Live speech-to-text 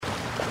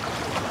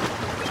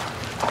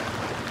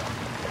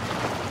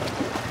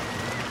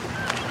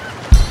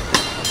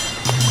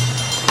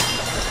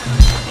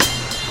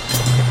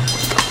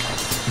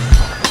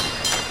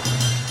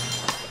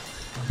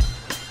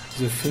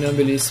The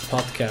Funambulist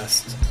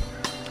Podcast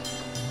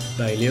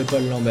by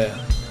Léopold Lambert.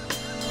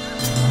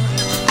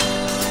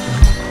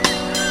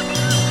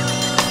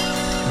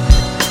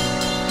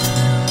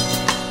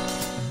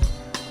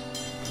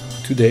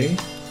 Today,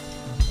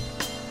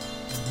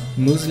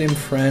 Muslim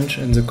French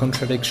and the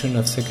Contradiction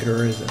of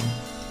Secularism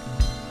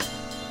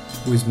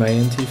with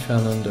MAYANTHI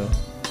FERNANDO.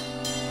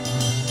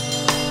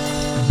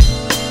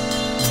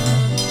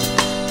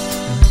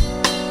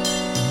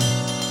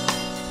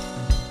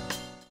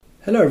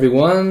 Hello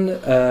everyone,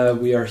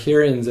 we are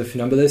here in the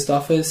Funambulist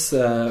office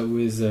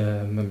with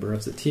a member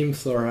of the team,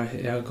 Flora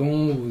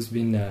Ergon, who's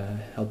been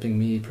helping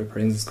me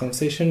preparing this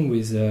conversation,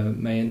 with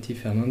MAYANTHI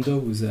FERNANDO,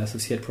 who's an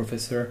associate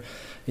professor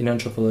in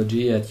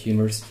anthropology at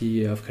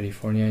University of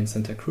California in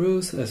Santa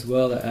Cruz, as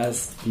well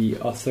as the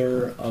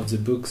author of the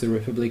book The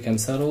Republic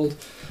Unsettled,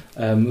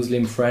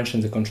 Muslim French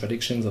and the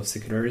Contradictions of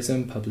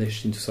Secularism,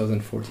 published in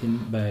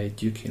 2014 by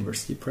Duke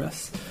University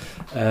Press.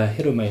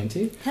 Hello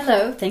MAYANTHI.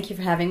 Hello, thank you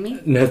for having me.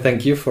 No,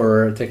 thank you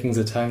for taking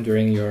the time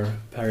during your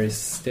Paris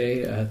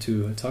stay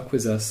to talk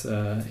with us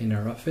in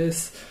our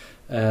office.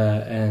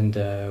 And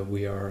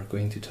we are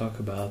going to talk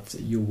about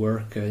your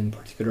work in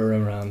particular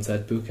around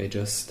that book I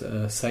just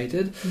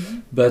cited. Mm-hmm.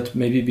 But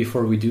maybe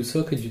before we do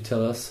so, could you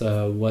tell us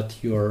what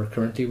you're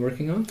currently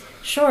working on?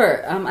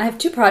 Sure. I have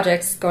two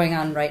projects going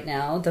on right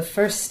now. The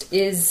first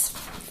is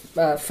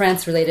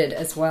France-related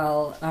as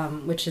well,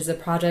 which is a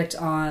project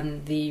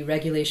on the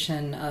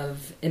regulation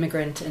of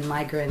immigrant and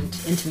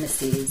migrant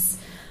intimacies,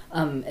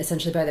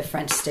 essentially by the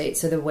French state.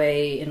 So the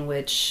way in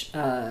which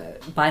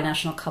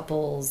binational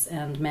couples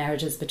and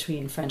marriages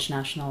between French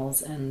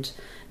nationals and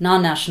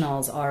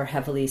non-nationals are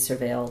heavily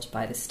surveilled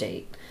by the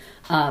state.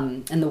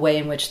 And the way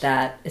in which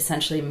that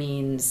essentially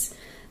means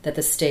that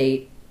the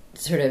state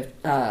sort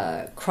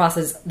of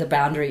crosses the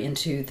boundary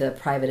into the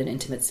private and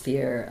intimate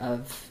sphere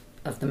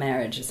of the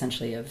marriage,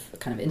 essentially of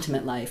kind of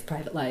intimate life,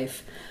 private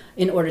life,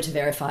 in order to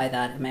verify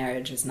that a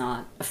marriage is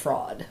not a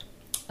fraud.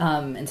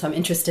 And so I'm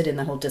interested in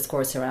the whole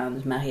discourse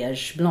around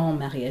mariage blanc,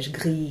 mariage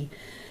gris.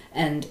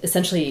 And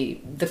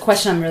essentially, the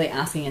question I'm really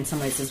asking in some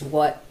ways is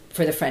what,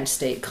 for the French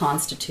state,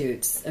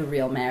 constitutes a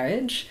real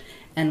marriage?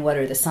 And what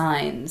are the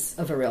signs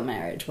of a real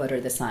marriage? What are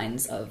the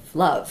signs of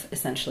love,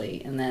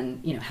 essentially? And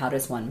then, how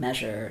does one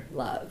measure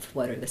love?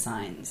 What are the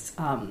signs?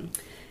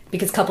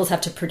 Because couples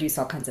have to produce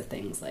all kinds of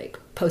things, like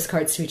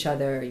postcards to each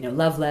other,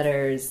 love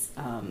letters,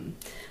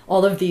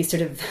 all of these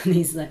sort of,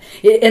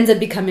 it ends up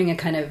becoming a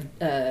kind of...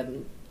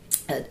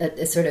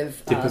 A sort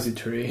of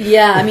depository.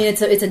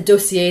 It's a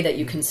dossier that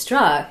you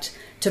construct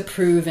to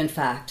prove, in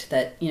fact,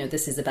 that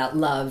this is about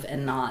love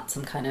and not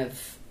some kind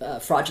of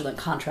fraudulent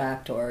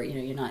contract, or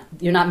you're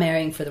not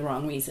marrying for the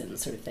wrong reason,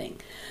 sort of thing.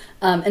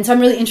 And so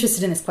I'm really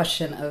interested in this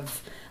question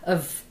of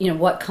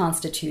what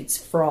constitutes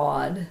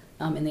fraud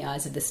in the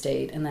eyes of the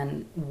state, and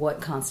then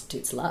what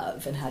constitutes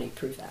love, and how do you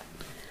prove that?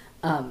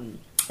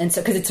 And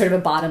so, because it's sort of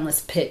a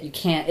bottomless pit, you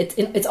can't.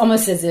 It's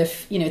almost as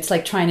if it's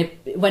like trying to.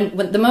 When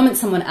the moment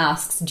someone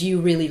asks, "Do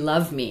you really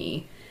love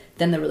me?"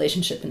 then the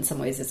relationship, in some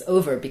ways, is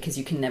over because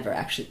you can never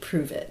actually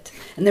prove it.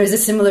 And there's a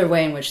similar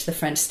way in which the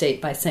French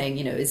state, by saying,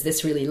 "Is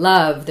this really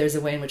love?" there's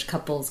a way in which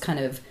couples kind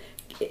of.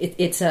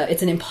 It's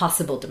an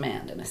impossible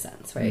demand in a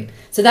sense, right? Mm.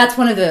 So that's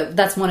one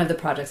of the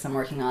projects I'm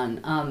working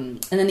on,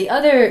 and then the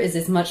other is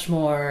this much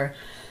more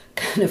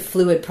kind of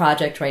fluid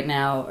project right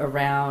now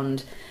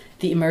around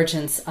the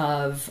emergence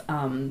of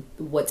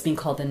what's being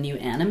called the new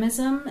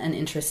animism, and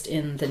interest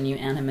in the new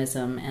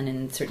animism and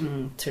in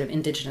certain sort of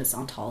indigenous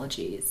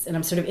ontologies. And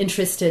I'm sort of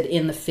interested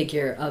in the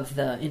figure of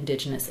the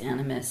indigenous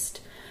animist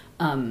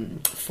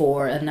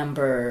for a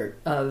number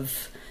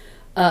of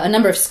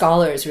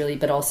scholars, really,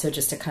 but also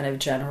just a kind of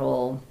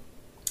general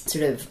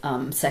sort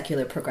of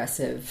secular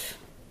progressive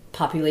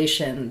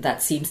population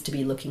that seems to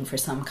be looking for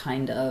some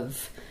kind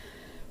of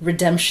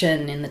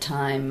redemption in the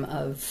time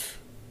of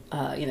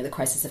the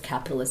crisis of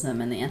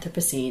capitalism and the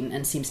Anthropocene,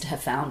 and seems to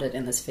have found it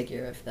in this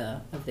figure of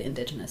the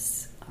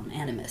indigenous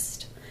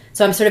animist.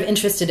 So I'm sort of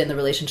interested in the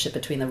relationship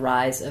between the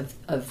rise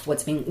of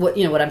what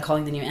I'm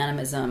calling the new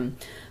animism,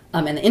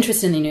 and the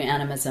interest in the new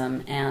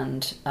animism,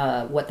 and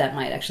what that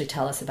might actually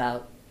tell us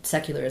about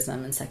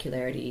secularism and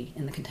secularity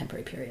in the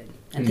contemporary period,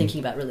 and thinking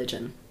about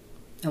religion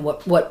and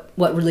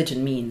what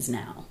religion means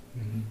now.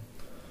 Mm-hmm.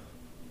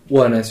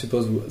 Well, and I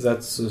suppose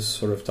that's the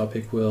sort of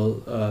topic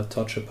we'll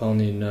touch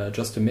upon in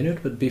just a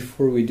minute. But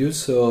before we do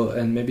so,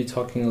 and maybe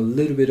talking a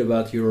little bit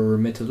about your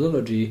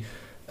methodology,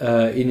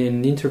 in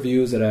an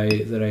interview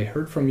that I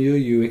heard from you,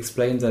 you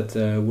explained that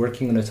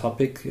working on a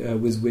topic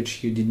with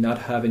which you did not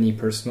have any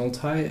personal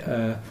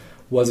tie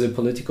was a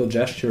political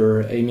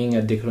gesture aiming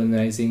at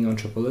decolonizing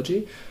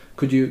anthropology.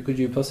 Could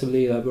you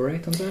possibly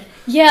elaborate on that?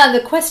 Yeah, the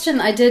question,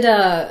 I did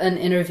an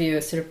interview,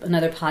 sort of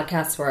another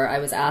podcast, where I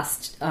was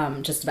asked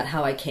just about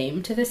how I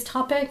came to this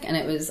topic, and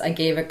I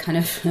gave a kind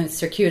of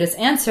circuitous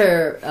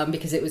answer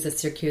because it was a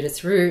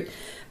circuitous route.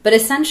 But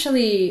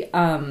essentially,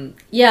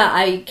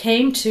 I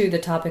came to the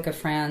topic of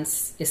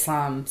France,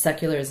 Islam,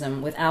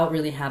 secularism, without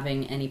really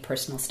having any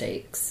personal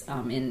stakes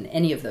in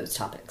any of those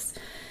topics,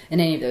 in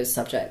any of those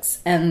subjects.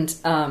 And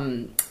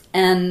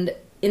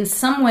in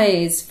some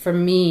ways, for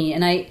me,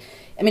 and I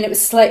mean, it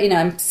was slightly,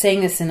 I'm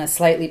saying this in a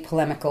slightly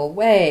polemical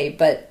way,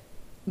 but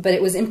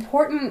it was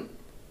important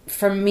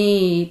for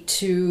me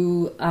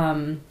to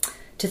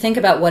think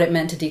about what it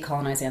meant to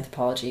decolonize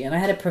anthropology. And I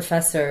had a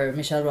professor,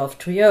 Michel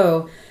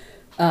Rolfe-Trouillot,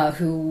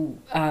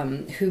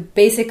 who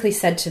basically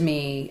said to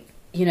me,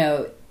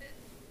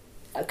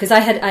 because I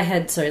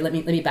had sorry, let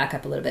me back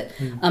up a little bit.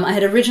 I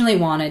had originally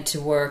wanted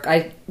to work.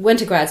 I went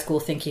to grad school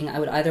thinking I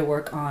would either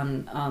work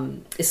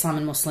on Islam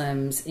and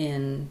Muslims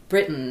in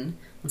Britain,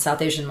 on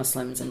South Asian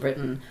Muslims in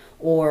Britain,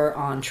 or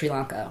on Sri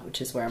Lanka, which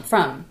is where I'm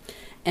from.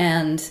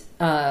 And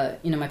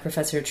my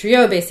professor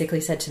Trouillot basically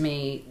said to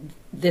me,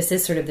 this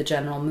is sort of the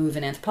general move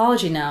in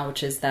anthropology now,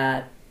 which is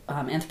that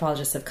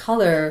anthropologists of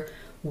color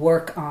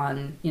work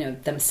on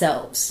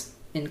themselves,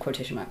 in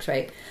quotation marks,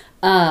 right?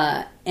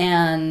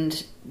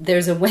 And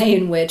there's a way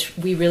in which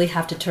we really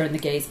have to turn the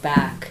gaze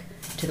back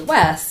to the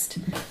West,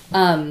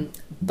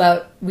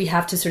 but we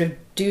have to sort of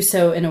do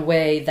so in a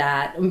way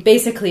that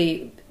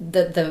basically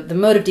the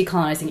mode of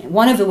decolonizing,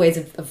 one of the ways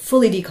of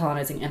fully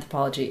decolonizing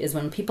anthropology is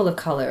when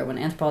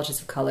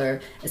anthropologists of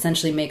color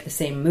essentially make the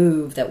same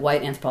move that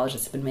white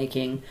anthropologists have been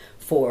making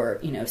for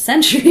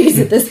centuries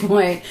at this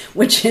point,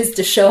 which is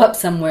to show up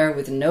somewhere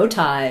with no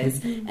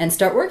ties and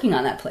start working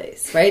on that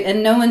place, right?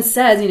 And no one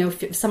says,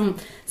 if some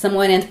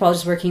white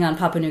anthropologist working on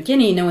Papua New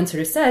Guinea, no one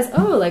sort of says,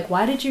 oh, like,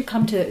 why did you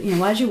come to,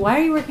 why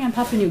are you working on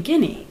Papua New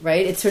Guinea,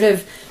 right? It's sort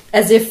of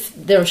as if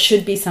there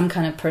should be some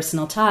kind of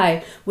personal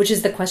tie, which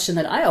is the question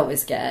that I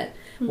always get.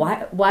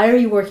 Why are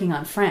you working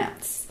on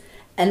France?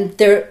 And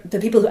the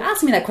people who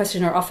ask me that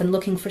question are often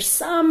looking for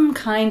some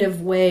kind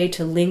of way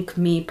to link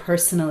me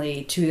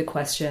personally to the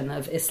question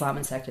of Islam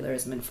and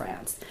secularism in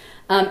France.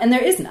 And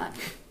there is none.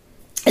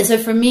 And so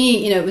for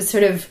me,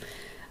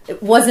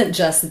 it wasn't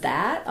just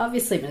that,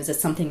 obviously, but it was just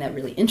something that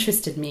really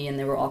interested me, and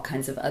there were all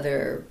kinds of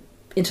other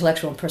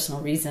intellectual and personal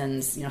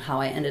reasons,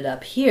 how I ended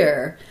up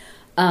here.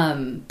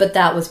 But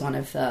that was one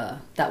of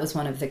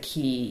the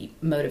key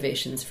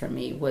motivations for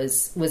me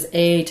was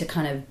to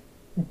kind of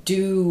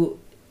do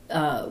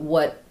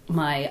what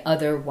my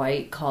other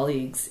white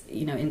colleagues,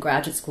 in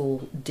graduate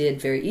school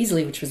did very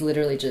easily, which was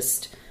literally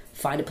just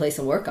find a place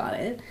and work on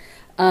it.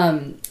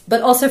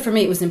 But also for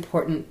me, it was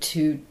important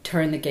to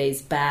turn the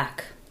gaze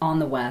back on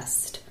the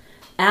West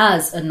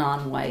as a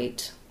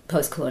non-white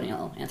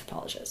post-colonial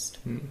anthropologist.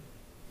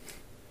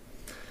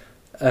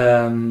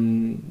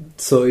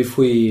 So if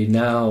we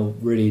now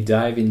really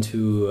dive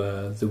into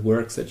the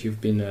works that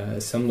you've been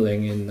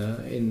assembling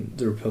in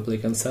the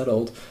Republic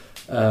Unsettled,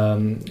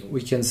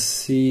 we can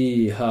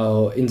see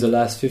how in the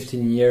last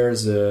 15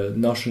 years the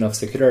notion of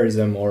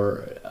secularism,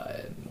 or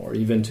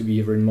even to be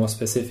even more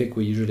specific,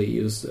 we usually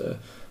use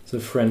the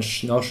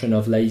French notion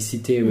of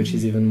laïcité, which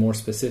is even more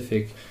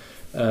specific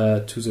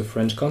to the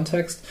French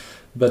context.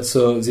 But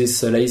so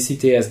this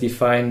laïcité as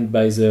defined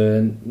by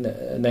the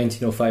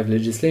 1905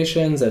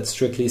 legislation that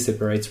strictly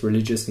separates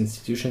religious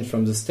institutions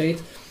from the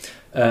state,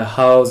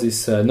 how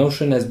this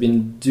notion has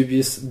been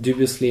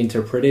dubiously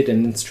interpreted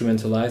and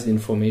instrumentalized in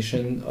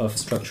formation of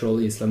structural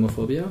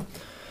Islamophobia.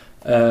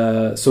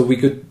 So we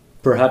could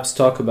perhaps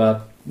talk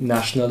about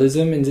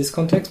nationalism in this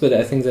context, but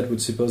I think that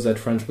would suppose that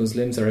French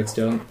Muslims are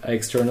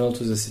external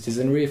to the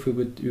citizenry if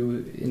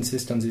you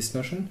insist on this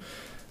notion.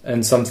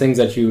 And something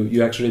that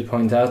you actually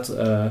point out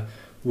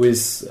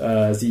with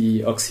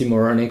the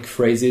oxymoronic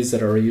phrases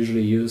that are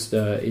usually used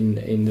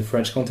in the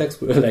French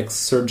context, like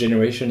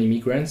third-generation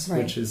immigrants,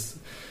 right. which is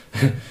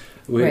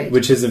right.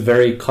 which is a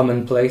very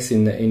commonplace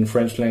in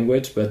French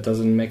language, but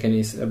doesn't make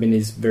any. I mean,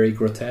 it's very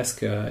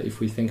grotesque if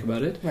we think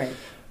about it. Right.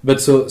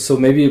 But so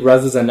maybe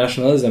rather than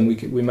nationalism,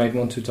 we might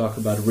want to talk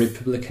about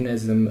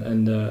republicanism,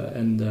 and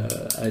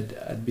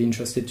I'd be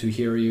interested to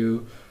hear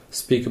you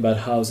speak about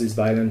how this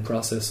violent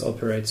process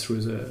operates through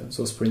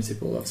those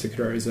principles of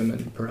secularism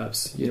and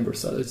perhaps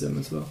universalism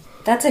as well.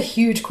 That's a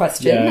huge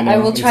question. Yeah, I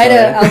will try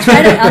to.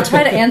 I'll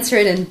try to answer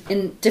it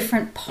in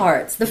different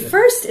parts. The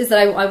first is that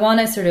I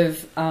want to sort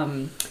of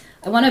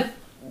I want to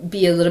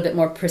be a little bit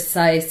more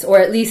precise, or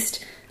at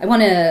least I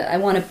want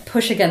to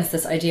push against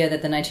this idea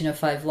that the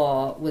 1905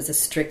 law was a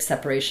strict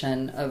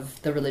separation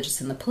of the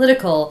religious and the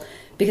political.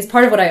 Because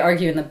part of what I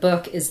argue in the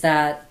book is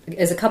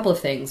a couple of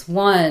things.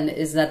 One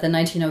is that the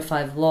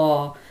 1905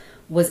 law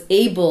was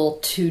able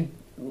to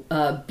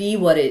be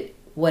what it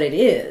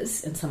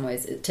is, in some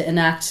ways, to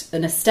enact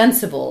an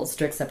ostensible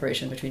strict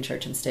separation between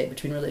church and state,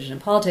 between religion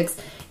and politics,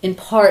 in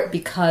part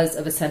because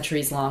of a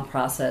centuries-long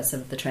process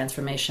of the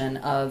transformation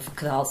of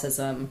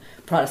Catholicism,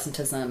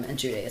 Protestantism, and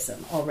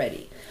Judaism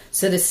already.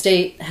 So the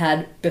state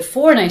had,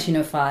 before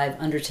 1905,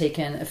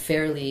 undertaken a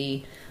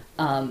fairly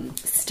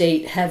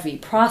state-heavy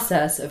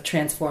process of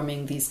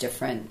transforming these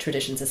different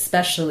traditions,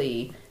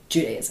 especially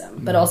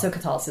Judaism, but also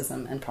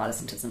Catholicism and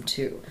Protestantism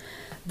too.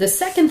 The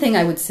second thing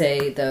I would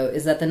say, though,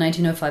 is that the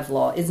 1905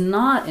 law is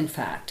not, in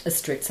fact, a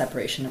strict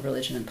separation of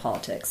religion and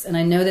politics. And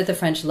I know that the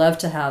French love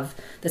to have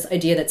this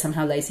idea that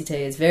somehow laïcité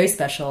is very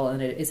special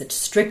and it is a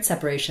strict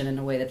separation in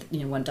a way that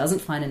one doesn't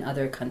find in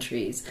other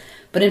countries.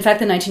 But in fact,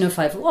 the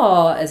 1905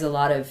 law, as a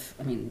lot of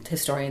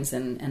historians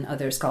and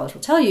other scholars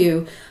will tell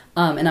you,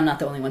 and I'm not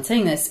the only one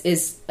saying this,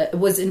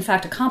 was in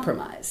fact a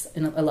compromise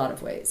in a lot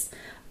of ways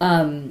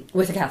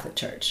with the Catholic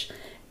Church.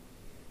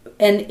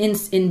 And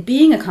in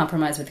being a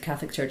compromise with the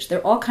Catholic Church, there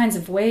are all kinds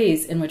of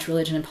ways in which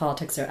religion and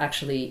politics are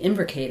actually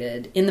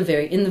imbricated in the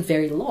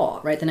very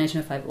law, right? The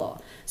 1905 law.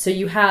 So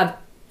you have,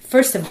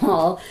 first of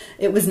all,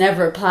 it was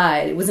never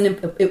applied.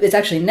 It's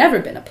actually never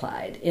been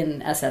applied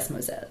in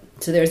Alsace-Moselle.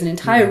 So there's an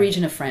entire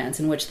region of France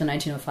in which the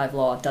 1905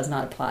 law does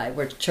not apply,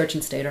 where church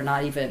and state are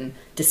not even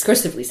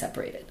discursively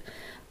separated,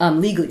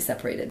 legally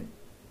separated.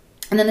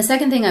 And then the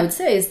second thing I would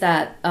say is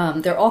that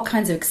there are all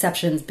kinds of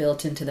exceptions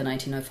built into the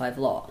 1905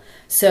 law.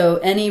 So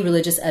any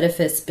religious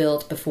edifice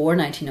built before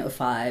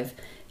 1905,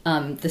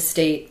 the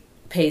state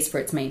pays for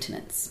its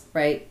maintenance,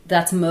 right?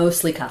 That's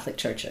mostly Catholic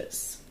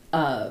churches.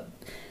 There's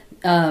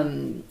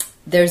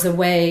a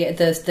way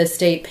the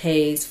state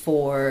pays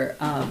for,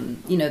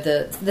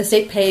 the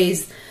state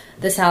pays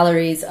the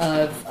salaries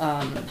of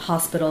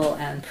hospital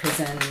and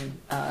prison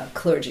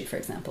clergy, for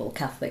example,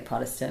 Catholic,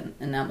 Protestant,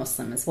 and now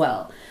Muslim as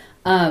well.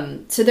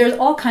 So there are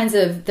all kinds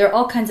of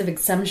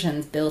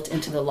exemptions built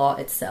into the law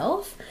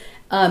itself.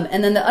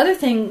 And then the other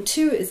thing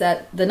too is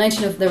that there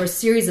were a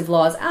series of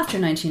laws after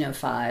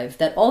 1905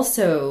 that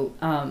also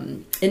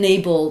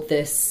enable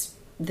this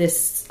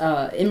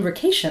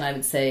imbrication, I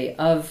would say,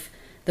 of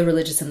the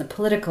religious and the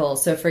political.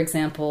 So, for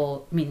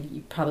example,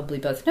 you probably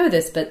both know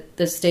this, but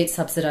the state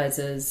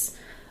subsidizes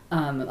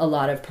a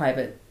lot of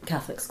private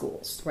Catholic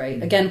schools, right?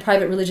 Mm-hmm. Again,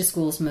 private religious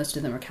schools, most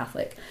of them are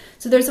Catholic.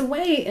 So there's a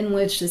way in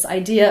which this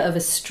idea of a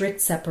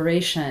strict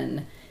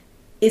separation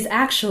is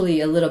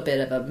actually a little bit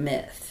of a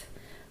myth,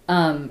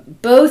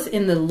 both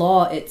in the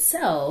law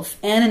itself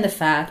and in the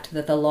fact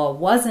that the law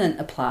wasn't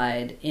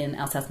applied in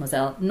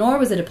Alsace-Moselle, nor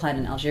was it applied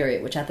in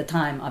Algeria, which at the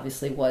time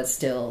obviously was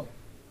still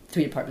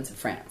 3 departments of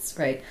France,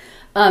 right?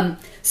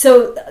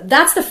 So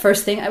that's the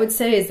first thing I would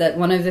say, is that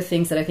one of the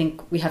things that I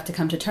think we have to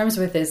come to terms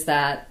with is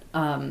that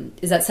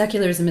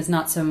secularism is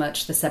not so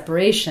much the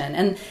separation,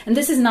 and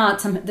this is not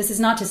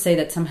to say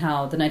that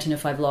somehow the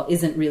 1905 law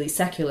isn't really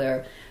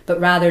secular, but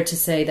rather to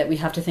say that we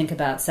have to think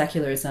about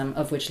secularism,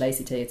 of which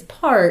laïcité is a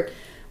part.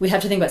 We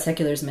have to think about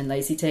secularism and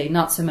laïcité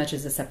not so much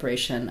as a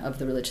separation of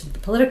the religious and the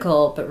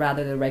political, but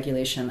rather the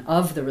regulation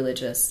of the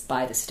religious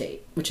by the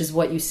state, which is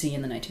what you see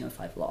in the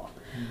 1905 law.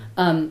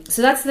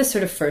 So that's the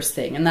sort of first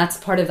thing, and that's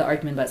part of the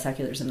argument about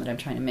secularism that I'm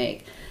trying to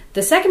make.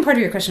 The second part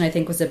of your question, I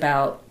think, was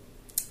about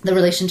the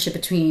relationship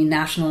between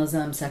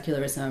nationalism,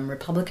 secularism,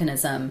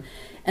 republicanism.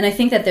 And I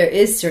think that there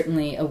is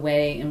certainly a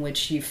way in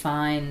which you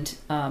find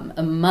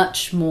a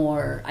much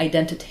more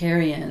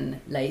identitarian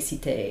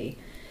laïcité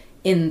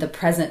in the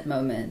present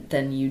moment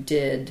than you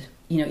did,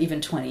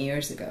 even 20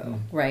 years ago,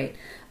 right?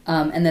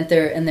 And that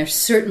there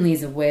certainly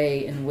is a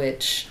way in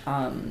which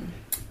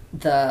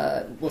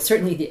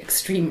certainly the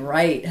extreme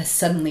right has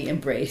suddenly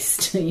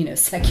embraced,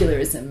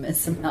 secularism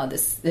as somehow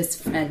this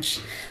French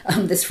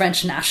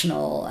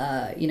national,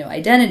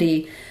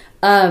 identity.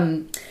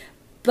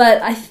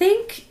 But I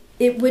think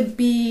it would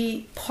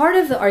be part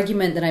of the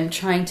argument that I'm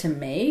trying to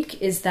make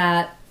is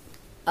that,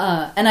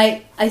 and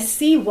I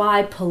see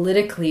why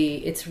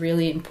politically it's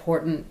really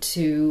important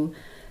to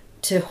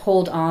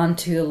hold on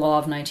to the law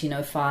of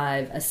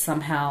 1905 as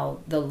somehow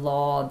the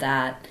law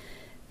that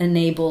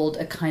enabled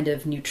a kind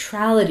of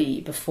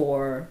neutrality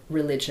before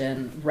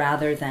religion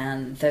rather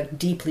than the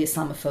deeply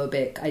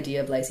Islamophobic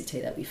idea of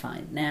laïcité that we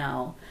find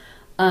now.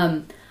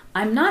 I'm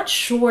not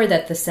sure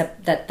that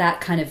that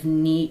kind of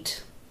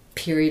neat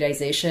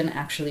periodization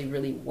actually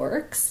really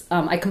works.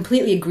 I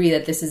completely agree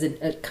that this is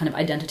a kind of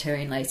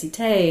identitarian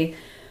laïcité,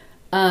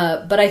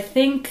 but I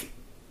think,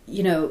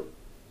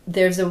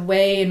 there's a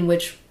way in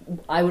which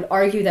I would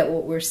argue that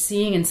what we're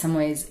seeing in some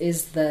ways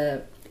is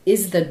the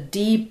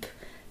deep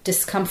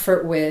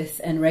discomfort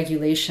with and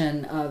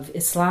regulation of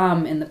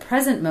Islam in the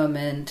present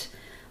moment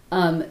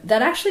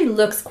that actually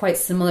looks quite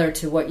similar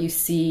to what you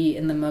see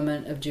in the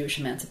moment of Jewish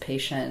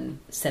emancipation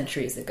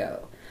centuries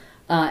ago.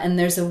 And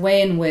there's a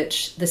way in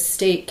which the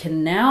state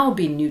can now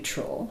be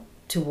neutral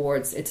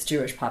towards its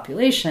Jewish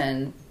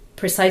population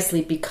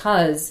precisely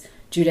because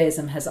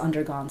Judaism has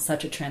undergone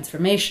such a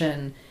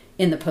transformation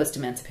in the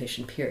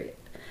post-emancipation period.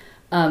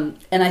 And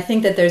I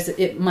think that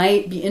it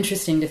might be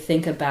interesting to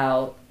think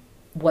about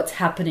what's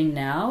happening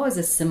now as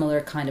a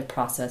similar kind of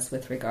process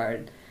with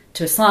regard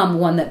to Islam,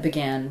 one that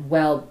began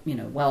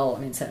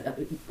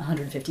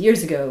 150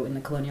 years ago in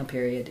the colonial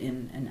period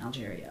in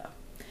Algeria.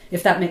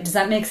 Does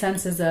that make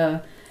sense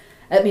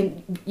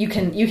you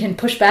can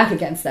push back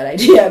against that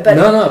idea, but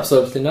no,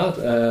 absolutely not.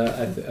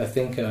 I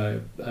think I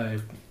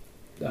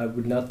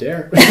would not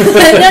dare.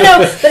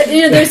 No, but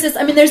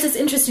there's this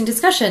interesting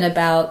discussion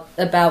about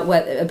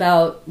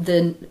nouvelle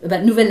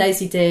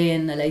laïcité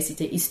and la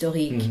laïcité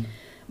historique. Mm-hmm.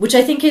 which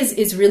I think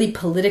is really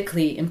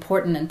politically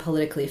important and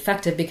politically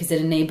effective, because it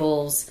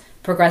enables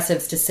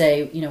progressives to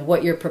say,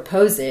 what you're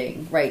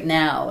proposing right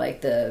now,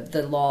 like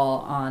the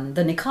law on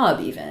the niqab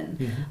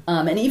even,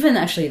 and even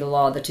actually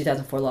the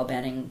 2004 law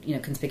banning,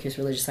 conspicuous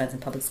religious signs in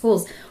public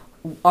schools,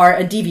 are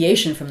a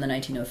deviation from the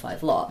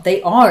 1905 law.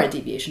 They are a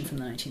deviation from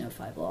the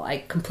 1905 law.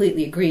 I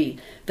completely agree.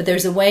 But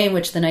there's a way in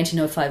which the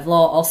 1905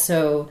 law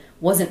also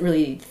wasn't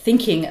really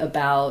thinking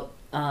about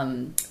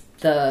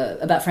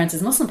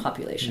France's Muslim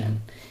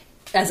population.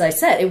 As I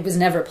said, it was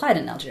never applied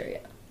in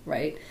Algeria,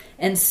 right?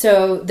 And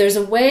so there's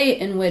a way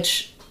in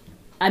which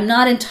I'm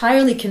not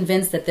entirely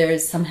convinced that there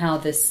is somehow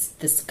this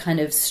kind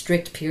of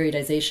strict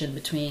periodization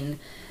between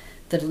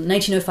the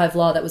 1905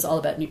 law that was all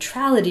about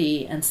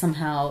neutrality and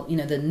somehow,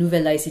 the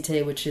nouvelle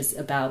laïcité, which is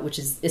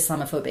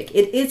Islamophobic.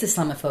 It is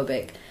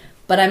Islamophobic,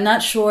 but I'm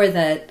not sure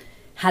that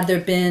had there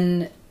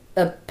been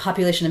a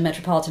population of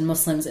metropolitan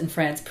Muslims in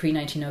France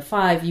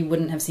pre-1905, you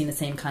wouldn't have seen the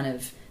same kind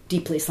of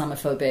deeply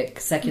Islamophobic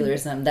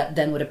secularism that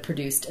then would have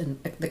produced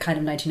the kind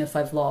of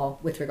 1905 law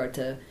with regard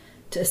to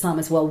Islam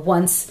as well,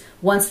 once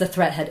the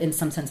threat had in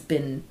some sense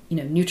been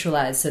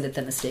neutralized, so that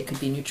then the state could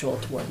be neutral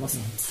toward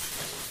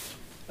Muslims.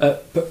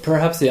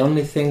 Perhaps the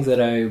only thing that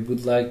I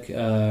would like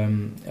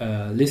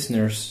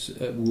listeners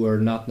who are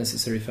not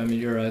necessarily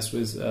familiarized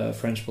with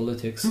French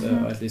politics,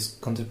 or at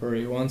least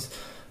contemporary ones,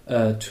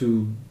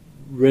 to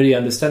really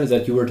understand is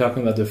that you were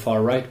talking about the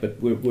far right,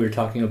 but we're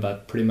talking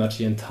about pretty much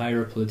the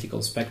entire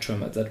political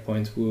spectrum at that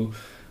point, who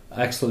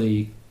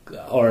actually,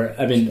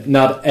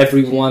 not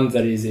everyone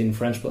that is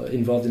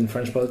involved in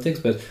French politics,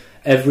 but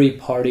every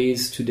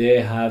parties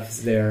today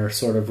have their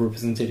sort of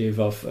representative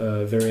of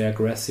a very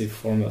aggressive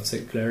form of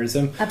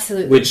secularism.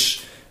 Absolutely.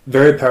 Which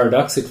very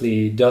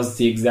paradoxically does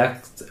the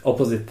exact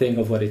opposite thing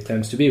of what it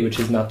claims to be, which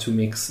is not to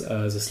mix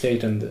the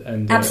state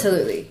and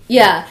absolutely.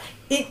 Yeah.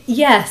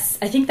 Yes,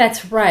 I think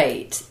that's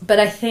right. But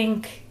I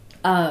think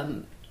that's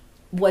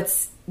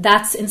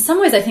in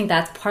some ways, I think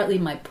that's partly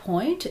my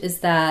point,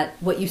 is that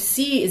what you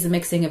see is a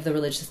mixing of the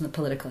religious and the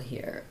political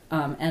here,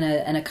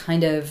 and a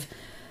kind of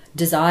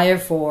desire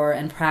for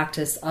and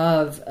practice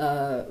of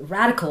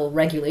radical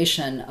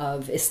regulation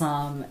of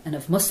Islam and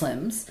of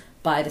Muslims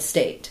by the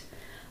state.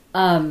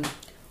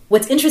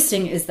 What's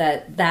interesting is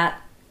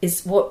that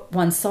is what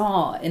one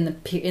saw in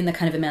the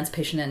kind of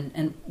emancipation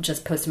and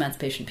just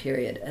post-emancipation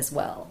period as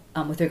well,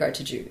 with regard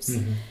to Jews,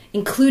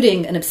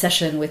 including an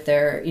obsession with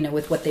their,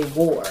 with what they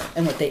wore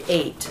and what they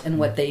ate and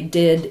what they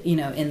did,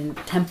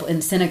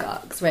 in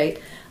synagogues, right?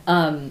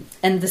 And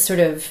the sort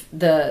of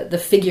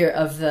the figure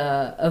of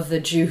the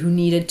Jew who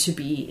needed to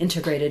be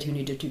integrated, who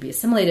needed to be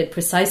assimilated,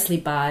 precisely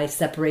by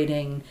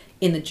separating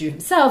in the Jew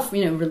himself,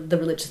 the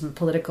religious and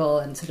political,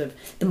 and sort of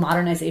the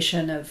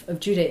modernization of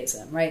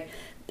Judaism, right?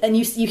 And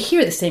you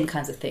hear the same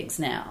kinds of things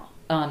now,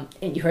 and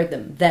you heard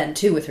them then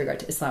too with regard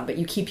to Islam, but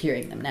you keep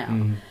hearing them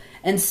now.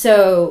 And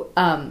so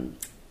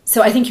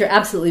I think you're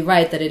absolutely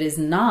right that it is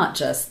not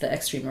just the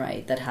extreme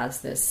right that has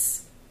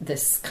this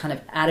kind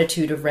of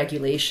attitude of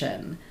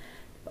regulation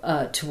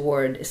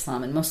toward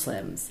Islam and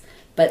Muslims.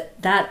 But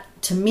that,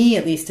 to me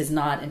at least, is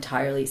not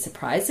entirely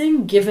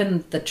surprising,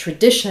 given the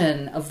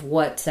tradition of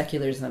what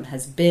secularism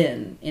has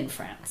been in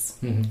France.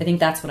 I think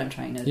that's what I'm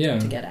trying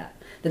to get at.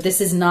 That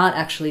this is not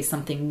actually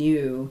something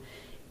new.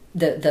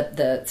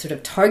 The sort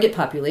of target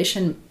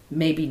population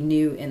may be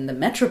new in the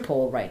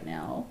metropole right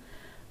now,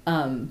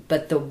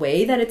 but the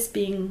way that it's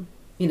being,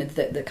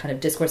 the kind of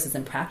discourses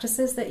and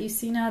practices that you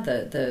see now,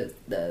 the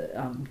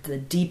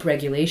deep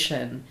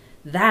regulation,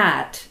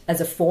 that as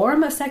a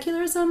form of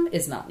secularism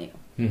is not new.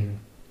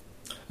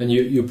 And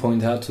you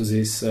point out to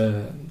this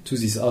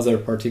other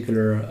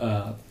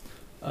particular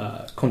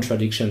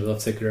contradictions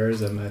of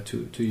secularism,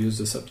 to use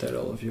the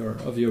subtitle of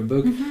your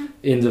book,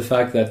 in the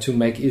fact that to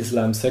make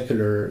Islam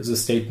secular, the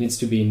state needs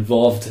to be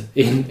involved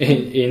in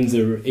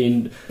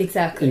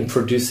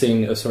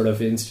producing a sort of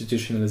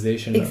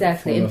institutionalization.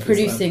 Exactly, in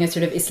producing a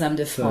sort of Islam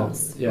de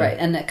France, right,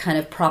 and a kind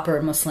of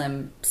proper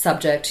Muslim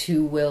subject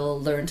who will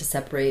learn to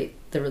separate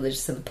the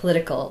religious and the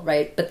political,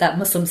 right? But that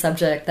Muslim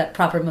subject, that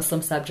proper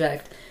Muslim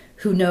subject,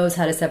 who knows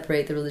how to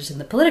separate the religious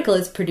and the political,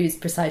 is produced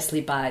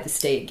precisely by the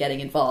state getting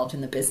involved in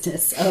the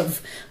business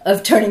of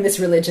turning this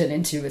religion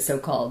into a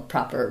so-called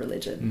proper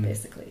religion,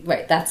 basically.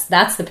 Right, that's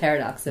the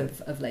paradox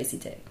of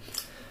laïcité.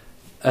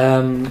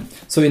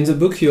 So in the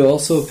book you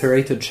also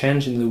operate a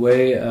change in the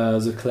way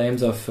the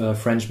claims of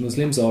French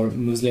Muslims, or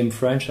Muslim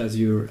French as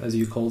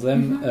you call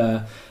them,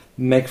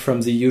 make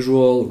from the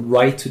usual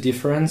right to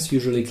difference,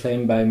 usually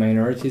claimed by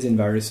minorities in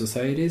various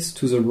societies,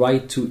 to the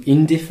right to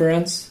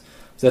indifference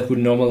that would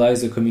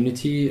normalize the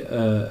community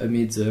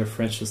amid the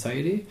French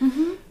society.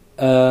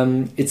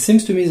 It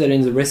seems to me that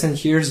in the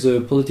recent years,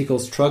 the political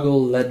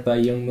struggle led by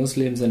young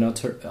Muslims and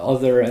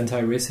other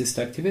anti-racist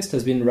activists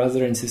has been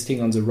rather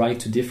insisting on the right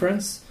to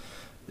difference,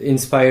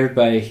 inspired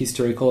by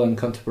historical and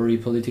contemporary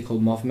political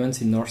movements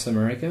in North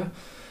America.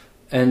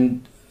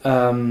 And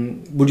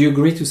would you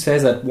agree to say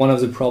that one of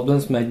the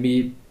problems might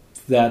be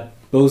that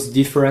both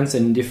difference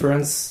and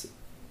indifference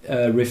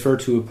refer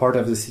to a part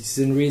of the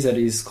citizenry that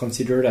is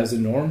considered as a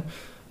norm,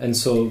 and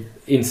so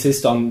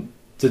insist on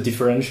the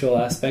differential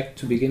aspect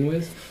to begin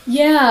with?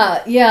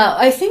 Yeah.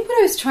 I think what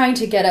I was trying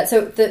to get at,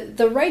 so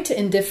the right to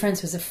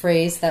indifference was a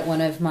phrase that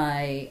one of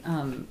my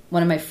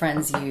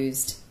friends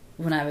used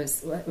when it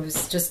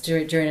was just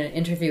during an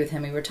interview with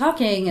him. We were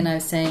talking, and I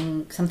was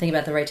saying something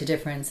about the right to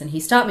difference, and he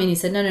stopped me and he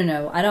said,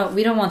 no,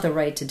 we don't want the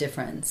right to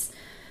difference.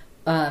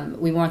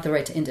 We want the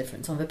right to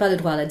indifference. On veut pas le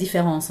droit à la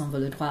différence, on veut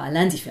le droit à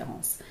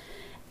l'indifférence.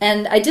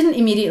 And I didn't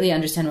immediately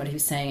understand what he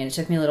was saying, and it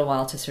took me a little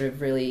while to sort of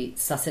really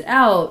suss it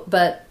out,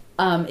 but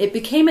it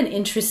became an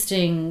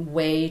interesting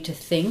way to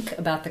think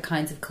about the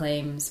kinds of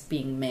claims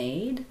being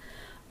made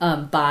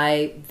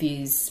by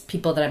these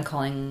people that I'm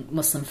calling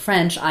Muslim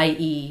French,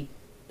 i.e.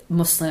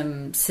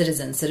 Muslim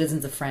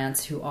citizens of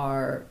France who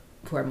are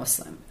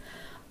Muslim.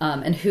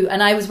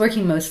 And I was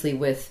working mostly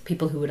with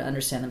people who would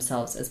understand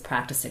themselves as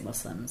practicing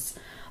Muslims.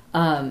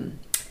 And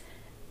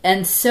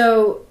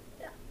so,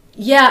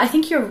 yeah, I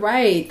think you're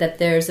right that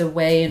there's a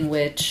way in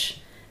which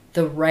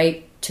the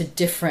right to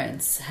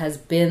difference has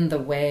been the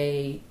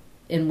way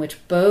in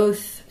which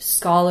both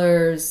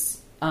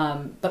scholars,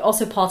 but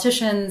also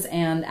politicians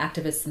and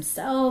activists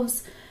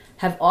themselves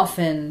have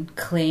often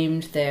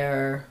claimed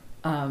their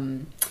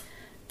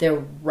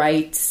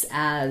rights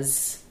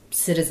as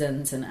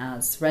citizens and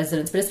as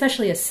residents, but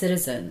especially as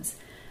citizens.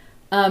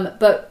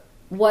 But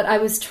what I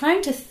was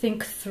trying to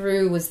think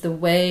through was the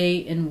way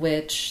in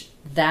which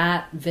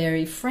that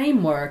very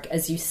framework,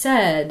 as you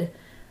said,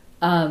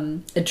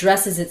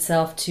 addresses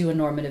itself to a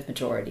normative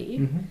majority.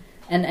 Mm-hmm.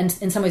 And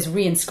in some ways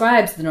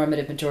reinscribes the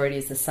normative majority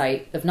as the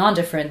site of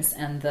non-difference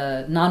and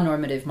the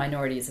non-normative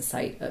minority as a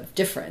site of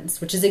difference,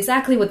 which is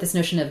exactly what this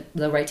notion of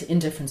the right to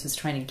indifference was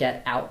trying to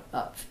get out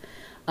of.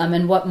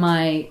 And what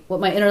my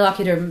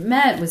interlocutor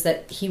meant was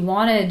that he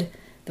wanted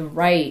the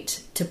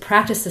right to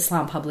practice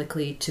Islam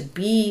publicly, to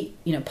be,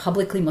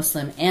 publicly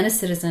Muslim and a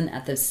citizen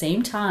at the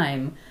same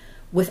time,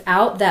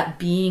 without that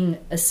being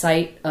a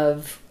site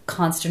of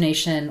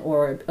consternation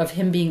or of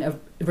him being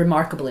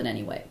remarkable in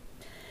any way.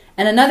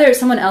 And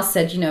someone else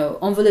said,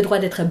 on veut le droit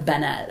d'être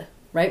banal,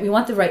 right? We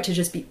want the right to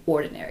just be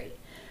ordinary.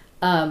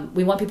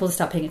 We want people to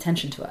stop paying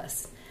attention to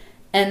us.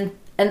 And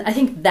I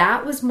think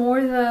that was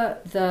more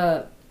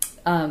the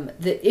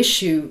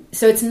issue.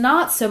 So it's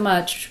not so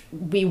much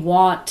we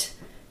want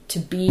to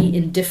be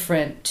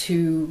indifferent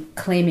to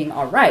claiming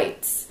our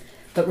rights,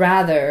 but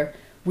rather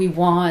we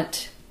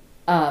want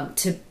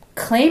to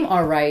claim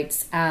our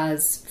rights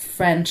as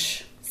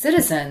French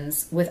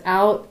citizens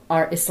without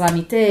our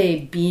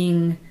Islamité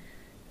being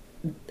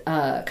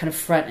kind of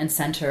front and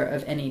center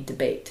of any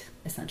debate,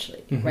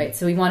 essentially, mm-hmm. right?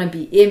 So we want to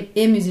be et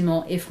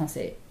musulman et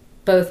français,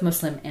 both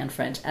Muslim and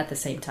French at the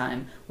same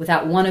time,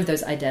 without one of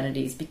those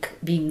identities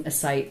being a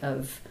site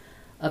of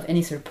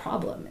any sort of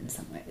problem in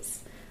some ways.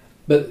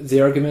 But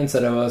the arguments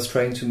that I was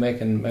trying to make,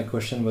 and my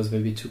question was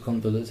maybe too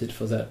convoluted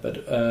for that,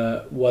 but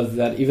was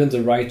that even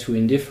the right to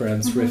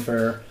indifference mm-hmm.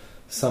 refer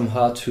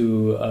somehow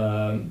to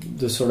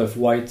the sort of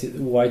white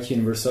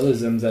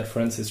universalism that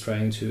France is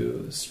trying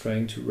to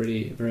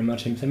really very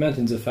much implement,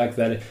 in the fact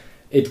that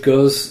it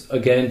goes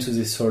again to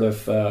this sort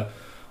of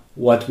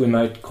what we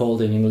might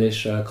call in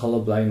English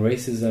colorblind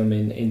racism,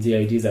 in the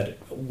idea that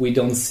we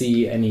don't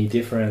see any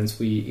difference,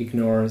 we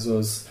ignore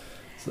those.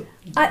 So,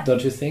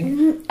 don't you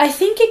think? I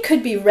think it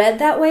could be read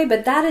that way,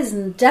 but that is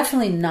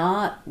definitely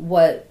not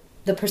what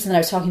the person that I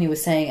was talking to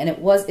was saying, and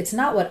it's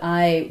not what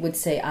I would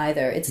say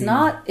either. It's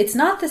not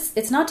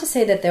to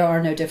say that there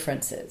are no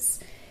differences.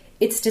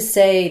 It's to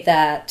say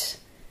that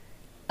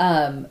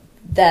the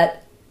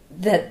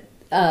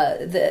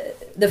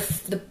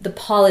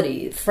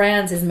polity,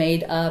 France, is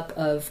made up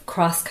of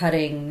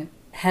cross-cutting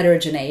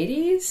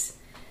heterogeneities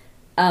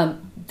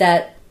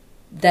that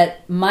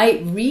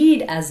might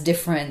read as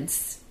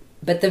difference,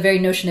 but the very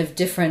notion of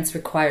difference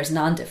requires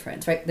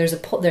non-difference, right?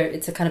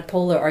 It's a kind of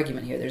polar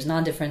argument here. There's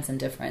non-difference and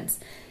difference.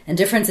 And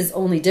difference is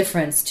only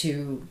difference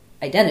to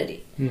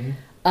identity.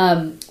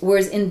 Mm-hmm.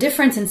 Whereas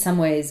indifference in some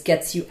ways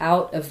gets you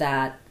out of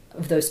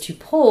those two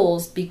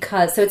poles,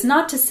 because, so it's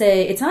not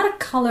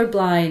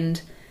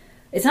colorblind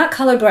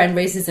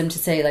racism to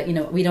say, like,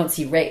 we don't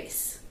see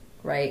race,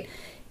 right?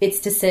 It's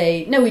to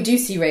say, no, we do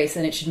see race,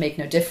 and it should make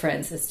no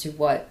difference as to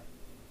what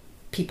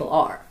people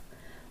are.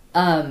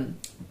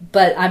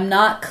 But I'm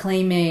not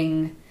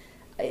claiming.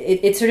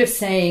 It's sort of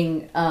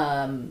saying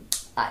I'm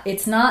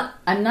not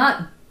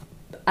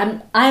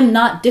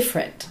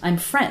different. I'm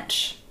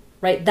French,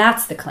 right?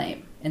 That's the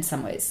claim in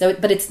some ways. So,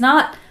 but it's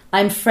not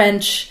I'm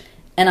French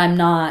and I'm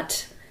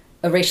not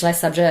a racialized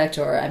subject,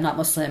 or I'm not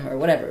Muslim, or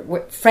whatever.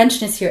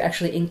 Frenchness here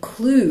actually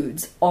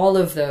includes all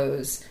of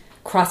those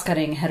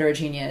cross-cutting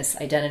heterogeneous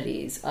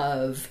identities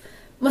of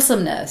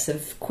Muslimness,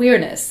 of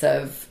queerness,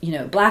 of,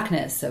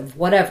 blackness, of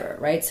whatever,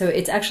 right? So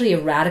it's actually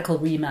a radical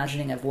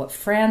reimagining of what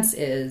France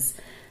is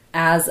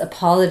as a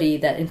polity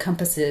that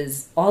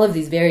encompasses all of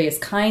these various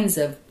kinds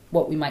of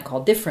what we might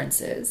call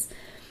differences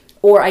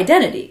or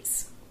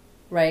identities,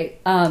 right?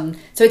 So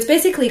it's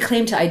basically a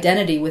claim to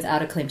identity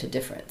without a claim to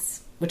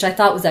difference, which I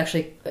thought was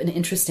actually an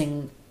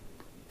interesting,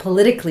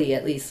 politically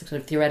at least,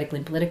 sort of theoretically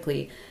and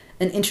politically,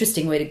 an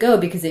interesting way to go,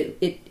 because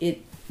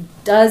it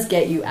does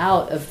get you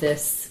out of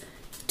this.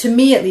 To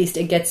me, at least,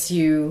 it gets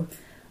you,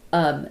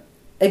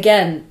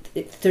 again,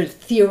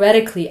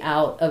 theoretically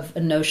out of a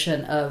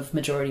notion of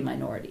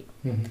majority-minority.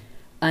 Mm-hmm.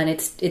 And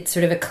it's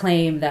sort of a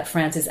claim that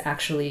France is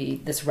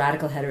actually this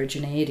radical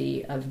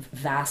heterogeneity of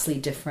vastly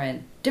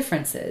different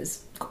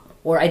differences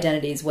or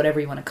identities, whatever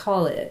you want to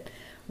call it,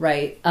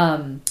 right?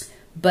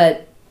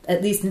 But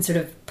at least in sort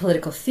of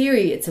political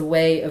theory, it's a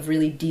way of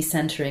really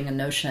decentering a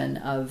notion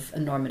of a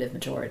normative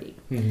majority.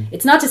 Mm-hmm.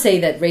 It's not to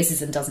say that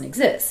racism doesn't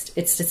exist.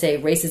 It's to say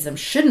racism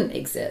shouldn't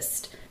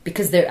exist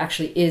because there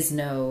actually is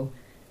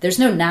there's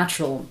no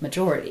natural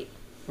majority,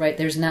 right?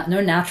 There's no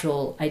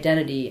natural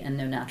identity and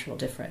no natural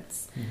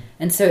difference. Mm-hmm.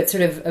 And so it's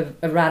sort of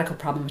a radical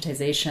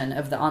problematization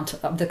of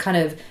the kind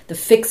of the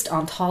fixed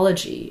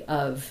ontology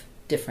of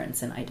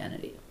difference and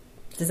identity.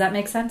 Does that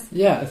make sense?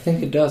 Yeah, I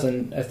think it does,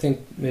 and I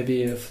think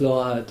maybe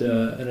Flora had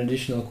an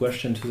additional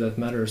question to that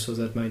matter, so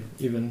that might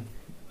even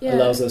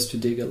allows us to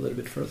dig a little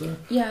bit further.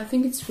 Yeah, I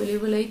think it's really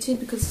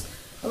related, because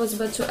I was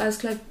about to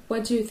ask, like,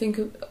 what do you think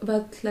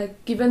about,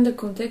 like, given the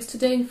context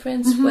today in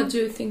France, mm-hmm. what do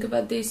you think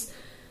about this,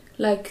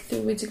 like,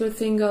 theoretical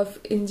thing of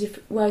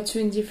right to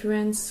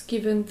indifference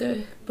given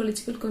the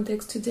political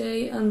context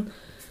today? And,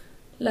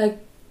 like,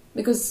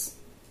 because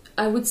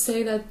I would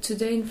say that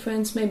today in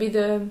France, maybe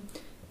the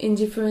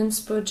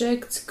indifference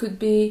project could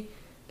be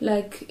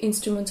like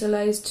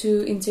instrumentalized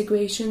to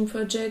integration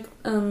project.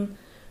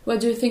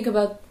 What do you think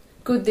about,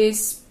 could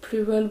this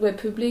plural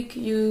republic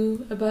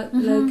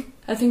mm-hmm. like,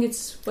 I think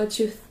it's what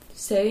you're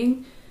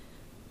saying.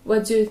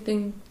 What do you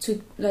think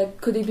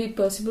could it be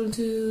possible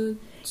to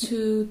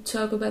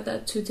talk about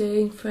that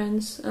today in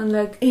France? And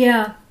like,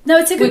 yeah, no,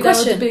 it's a good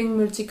question. Without being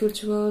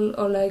multicultural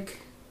or like,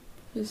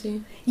 you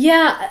see?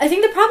 Yeah, I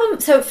think the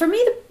problem... So for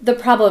me, the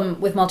problem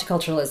with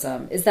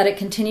multiculturalism is that it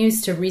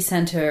continues to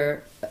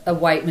recenter a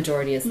white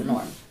majority as the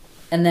norm.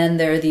 And then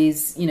there are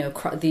these,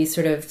 these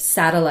sort of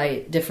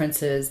satellite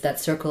differences that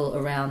circle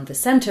around the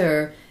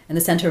center, and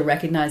the center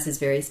recognizes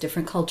various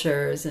different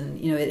cultures, and,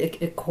 it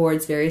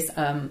accords various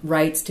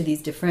rights to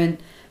these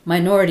different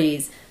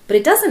minorities. But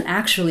it doesn't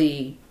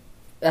actually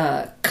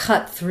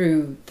cut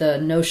through the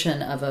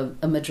notion of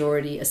a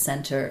majority, a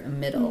center, a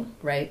middle,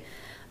 right?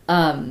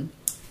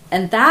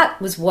 And that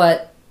was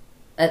what,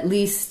 at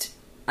least,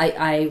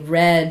 I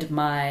read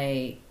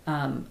my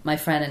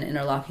friend and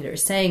interlocutor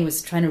saying,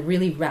 was trying to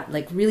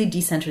really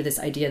decenter this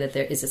idea that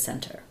there is a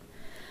center.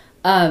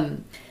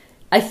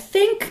 I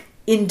think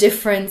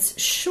indifference,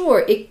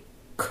 sure, it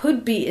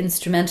could be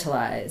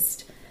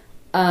instrumentalized,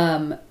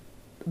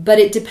 but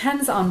it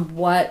depends on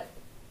what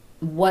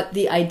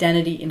the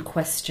identity in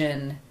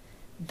question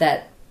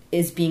that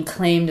is being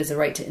claimed as a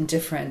right to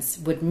indifference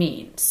would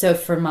mean. So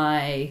for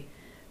my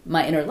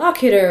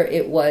interlocutor,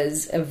 it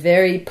was a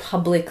very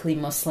publicly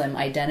Muslim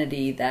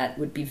identity that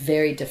would be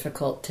very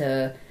difficult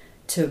to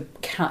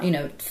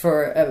count,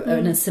 for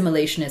an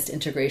assimilationist,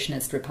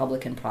 integrationist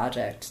Republican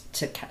project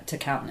to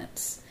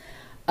countenance.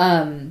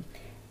 And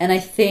I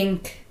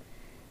think,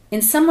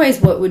 in some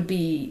ways, what would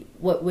be,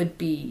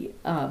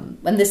 and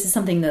this is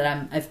something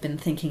that I've been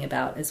thinking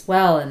about as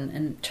well,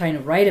 and trying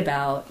to write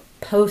about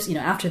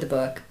after the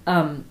book,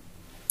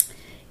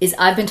 is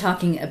I've been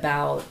talking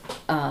about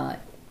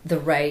the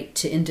right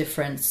to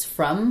indifference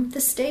from the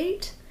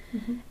state.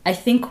 Mm-hmm. I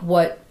think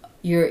what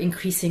you're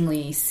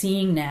increasingly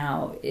seeing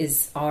now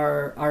is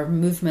our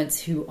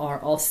movements who are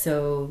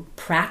also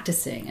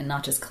practicing, and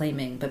not just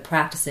claiming, but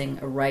practicing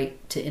a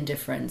right to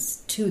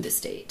indifference to the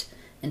state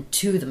and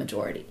to the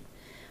majority,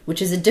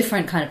 which is a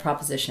different kind of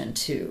proposition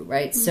too,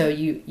 right? Mm-hmm. So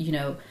you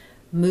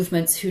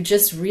movements who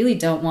just really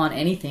don't want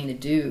anything to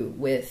do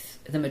with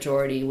the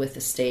majority, with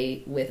the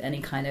state, with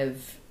any kind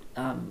of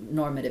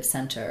normative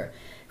center,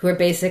 who are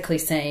basically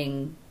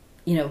saying,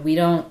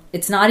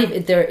 it's not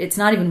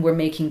even we're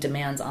making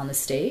demands on the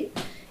state.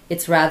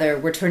 It's rather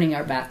we're turning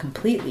our back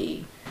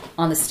completely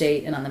on the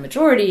state and on the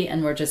majority,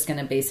 and we're just going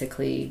to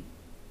basically,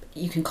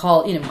 you can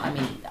call it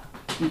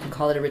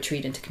a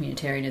retreat into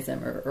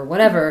communitarianism or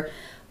whatever.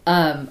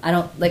 I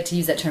don't like to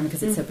use that term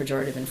because it's so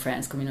pejorative in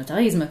France,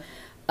 communautarisme.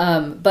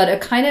 But a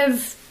kind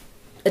of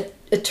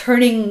a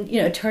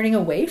turning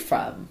away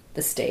from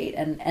the state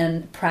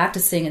and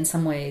practicing in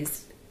some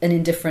ways an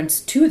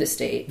indifference to the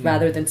state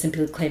rather than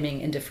simply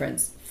claiming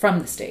indifference from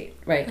the state,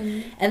 right?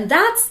 Mm-hmm. And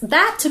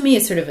that to me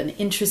is sort of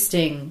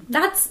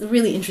that's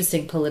really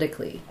interesting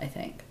politically, I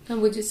think.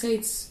 And would you say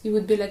it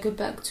would be like a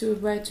back to a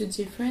right to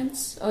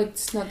difference, or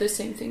it's not the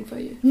same thing for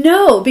you?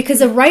 No, because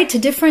a right to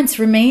difference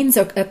remains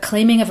a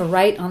claiming of a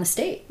right on the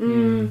state,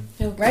 okay.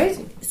 Right?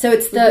 So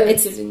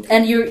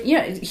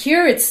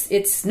here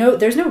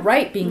there's no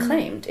right being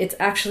claimed. It's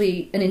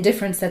actually an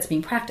indifference that's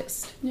being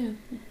practiced,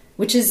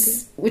 which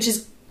is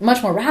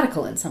much more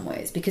radical in some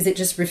ways, because it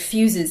just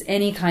refuses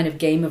any kind of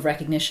game of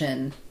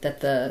recognition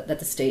that the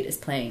state is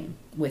playing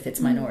with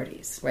its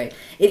minorities, right?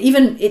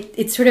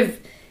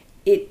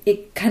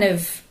 It kind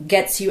of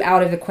gets you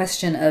out of the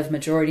question of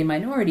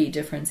majority-minority,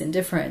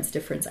 difference-indifference,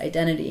 difference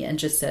identity, and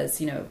just says,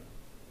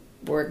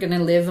 we're going to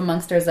live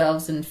amongst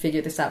ourselves and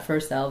figure this out for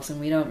ourselves, and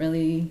I don't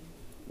really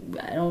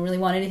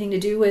want anything to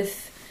do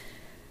with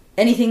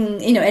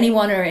anything,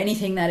 anyone or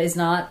anything that is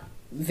not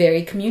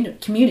very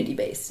community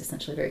based,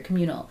 essentially very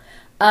communal.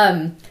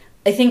 I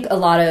think a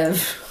lot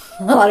of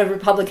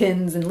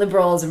Republicans and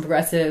liberals and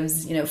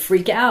progressives,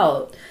 freak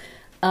out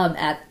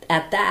at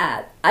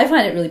that. I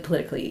find it really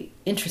politically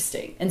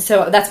interesting, and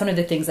so that's one of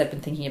the things I've been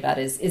thinking about.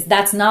 Is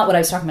that's not what I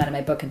was talking about in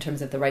my book in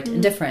terms of the right to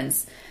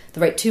indifference, the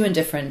right to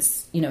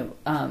indifference,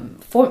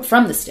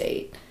 from the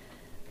state.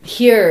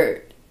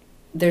 Here,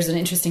 there's an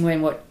interesting way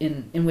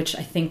in which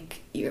I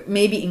think you're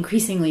maybe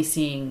increasingly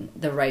seeing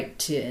the right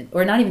to,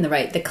 or not even the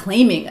right, the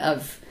claiming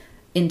of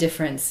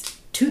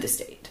indifference to the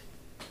state,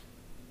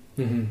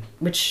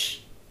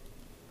 which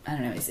I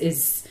don't know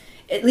is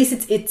at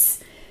least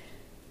it's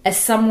as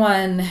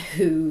someone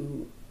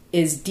who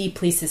is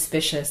deeply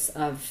suspicious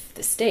of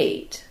the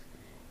state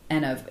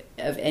and of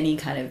any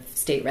kind of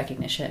state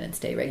recognition and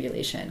state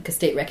regulation, because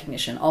state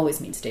recognition always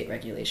means state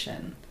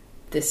regulation.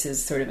 This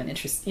is sort of an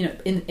interest,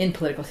 in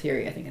political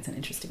theory, I think it's an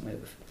interesting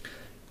move.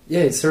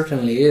 Yeah, it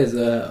certainly is.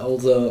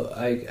 Although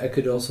I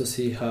could also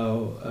see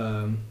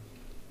how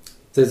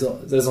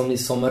there's only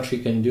so much you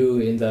can do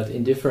in that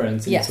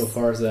indifference,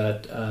 insofar as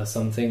that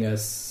something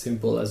as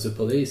simple as the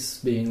police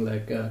being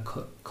like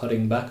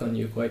cutting back on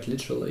you quite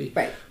literally,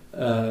 right?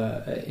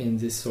 In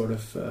this sort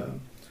of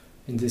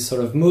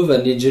move,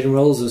 and in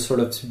general, the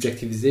sort of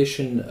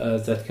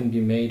subjectivization that can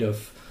be made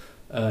of,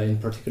 in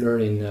particular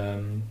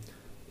in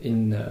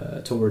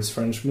towards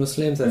French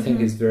Muslims, I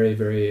think is very,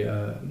 very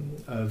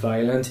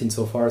violent,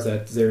 insofar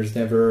that there's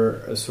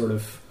never a sort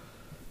of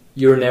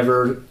you're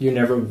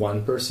never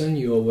one person.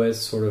 You're always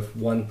sort of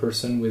one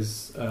person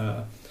with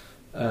a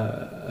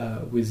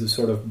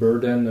sort of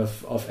burden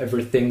of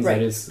everything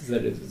that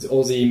is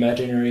all the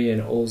imaginary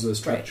and all the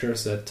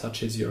structures that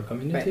touches your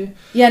community. Right.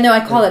 Yeah, no,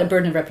 I call it a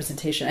burden of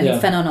representation. I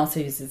think Fanon also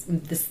uses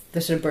this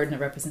sort of burden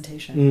of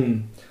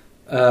representation.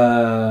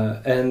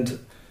 And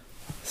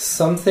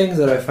something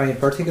that I find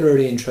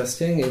particularly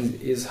interesting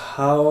is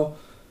how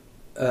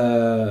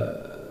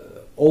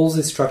all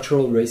this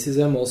structural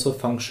racism also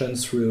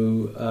functions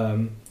through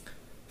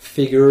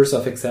figures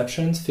of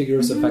exceptions,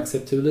 figures of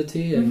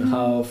acceptability, and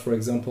how, for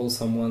example,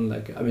 someone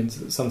like,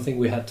 something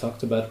we had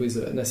talked about with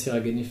Nasir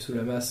Aghanif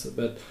Soulamas,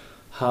 but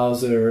how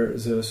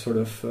the sort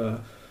of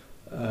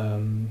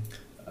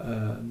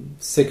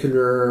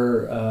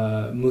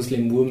secular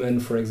Muslim woman,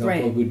 for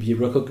example, would be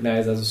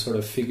recognized as a sort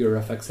of figure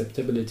of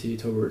acceptability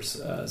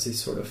towards this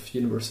sort of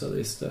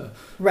universalist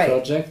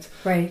project,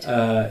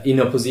 in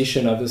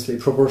opposition, obviously,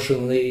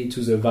 proportionally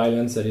to the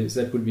violence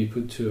that would be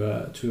put to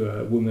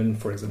a woman,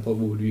 for example,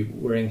 who would be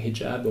wearing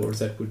hijab, or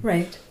that would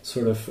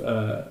sort of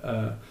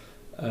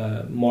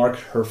mark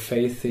her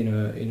faith in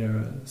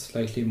a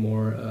slightly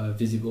more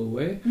visible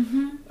way.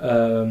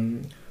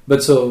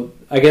 But so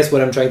I guess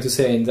what I'm trying to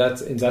say in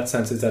that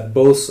sense is that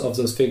both of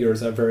those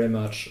figures are very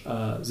much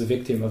the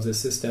victim of the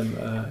system.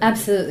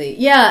 Absolutely,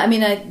 yeah.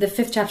 The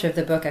fifth chapter of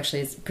the book actually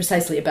is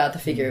precisely about the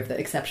figure of the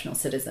exceptional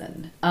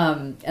citizen,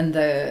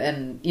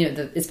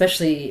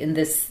 especially in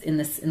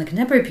the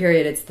contemporary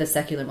period, it's the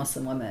secular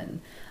Muslim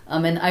woman.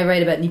 And I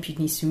write about ni pute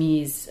ni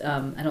soumise.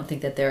 I don't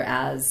think that they're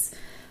as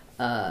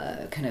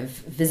kind of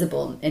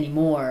visible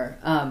anymore,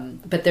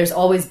 but there's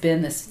always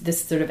been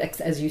this sort of,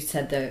 as you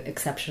said, the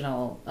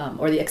exceptional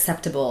or the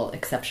acceptable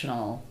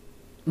exceptional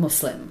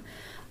Muslim.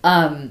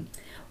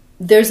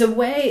 There's a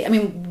way.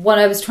 What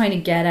I was trying to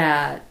get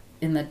at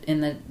in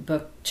the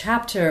book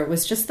chapter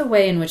was just the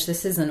way in which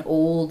this is an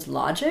old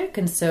logic,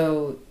 and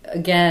so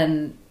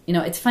again,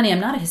 it's funny.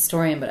 I'm not a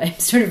historian, but I'm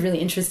sort of really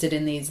interested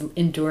in these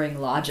enduring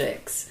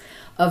logics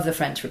of the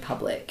French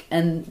Republic,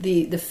 and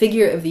the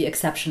figure of the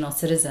exceptional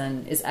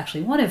citizen is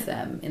actually one of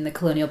them. In the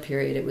colonial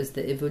period, it was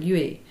the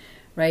évolué,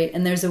 right?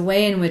 And there's a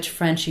way in which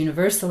French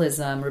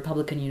universalism,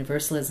 Republican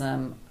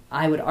universalism,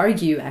 I would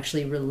argue,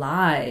 actually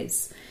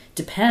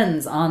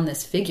depends on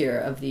this figure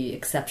of the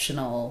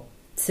exceptional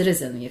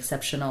citizen, the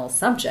exceptional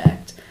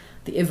subject,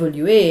 the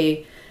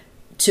évolué,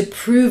 to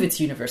prove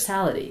its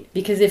universality.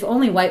 Because if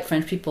only white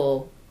French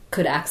people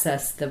could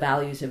access the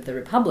values of the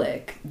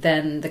Republic,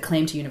 then the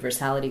claim to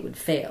universality would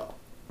fail.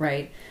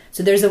 Right,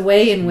 so there's a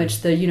way in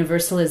which the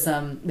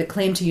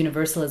claim to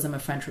universalism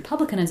of French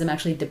republicanism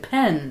actually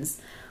depends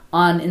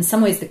on, in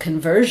some ways, the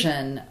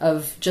conversion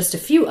of just a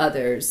few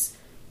others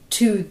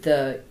to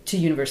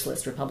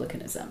universalist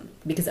republicanism,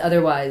 because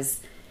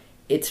otherwise,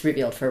 it's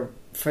revealed for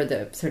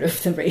the sort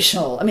of the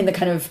racial, the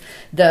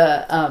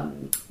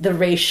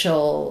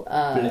racial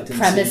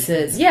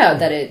premises,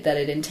 that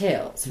it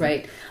entails,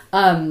 right,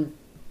 and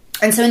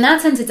so in that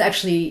sense, it's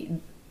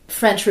actually.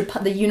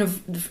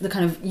 The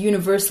kind of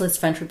universalist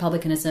French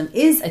republicanism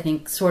is, I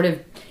think, sort of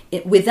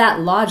with that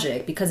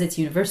logic, because it's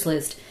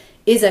universalist,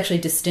 is actually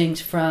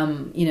distinct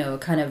from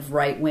kind of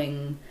right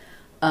wing,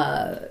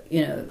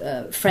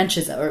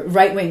 Frenchism or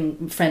right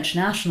wing French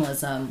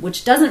nationalism,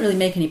 which doesn't really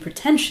make any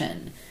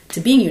pretension to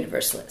being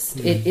universalist.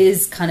 It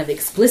is kind of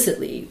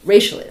explicitly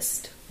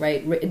racialist,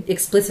 right?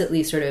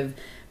 Explicitly sort of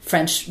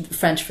French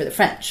for the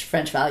French.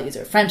 French values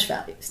are French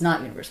values,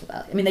 not universal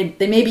values.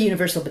 They may be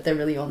universal, but they're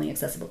really only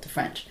accessible to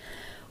French.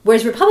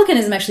 Whereas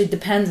republicanism actually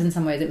depends in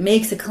some ways. It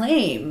makes a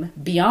claim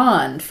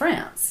beyond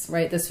France,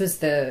 right? This was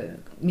the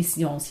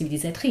mission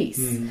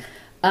civilisatrice.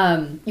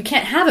 You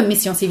can't have a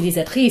mission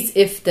civilisatrice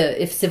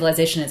if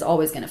civilization is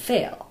always going to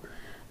fail.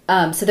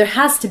 So there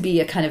has to be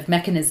a kind of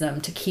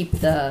mechanism to keep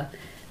the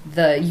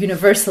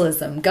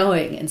universalism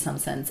going in some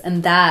sense.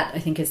 And that, I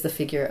think, is the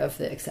figure of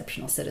the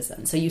exceptional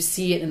citizen. So you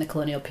see it in the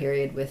colonial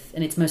period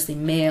and it's mostly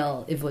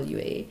male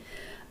évolués,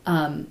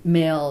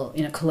 male,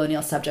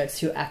 colonial subjects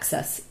who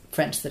access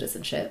French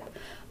citizenship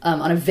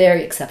on a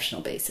very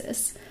exceptional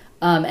basis.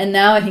 And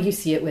now I think you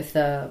see it with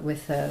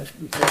a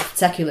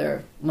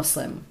secular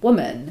Muslim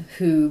woman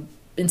who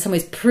in some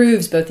ways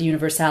proves both the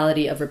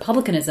universality of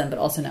republicanism but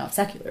also now of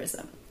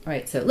secularism.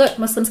 Right, so look,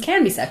 Muslims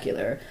can be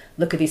secular.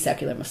 Look at these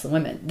secular Muslim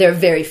women. There are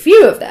very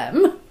few of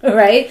them,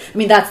 right? I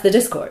mean, that's the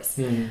discourse.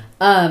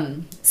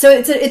 So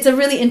it's a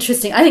really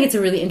interesting. I think it's a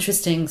really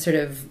interesting sort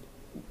of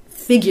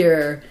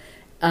figure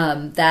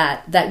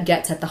that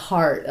gets at the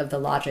heart of the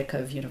logic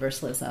of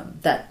universalism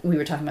that we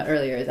were talking about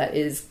earlier. That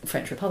is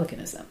French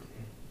republicanism.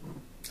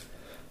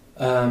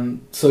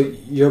 So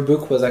your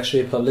book was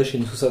actually published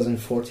in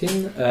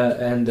 2014,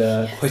 and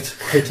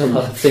quite a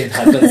lot of things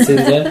happened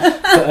since then.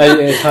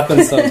 It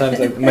happens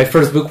sometimes. My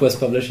first book was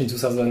published in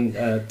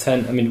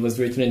 2010. I mean, it was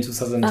written in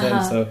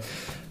 2010. So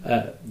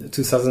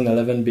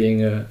 2011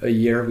 being a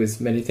year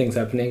with many things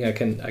happening, I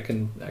can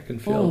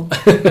feel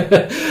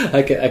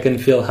I can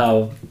feel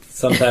how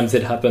sometimes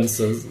it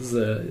happens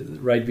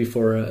right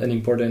before an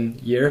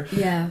important year.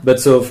 Yeah. But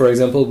so, for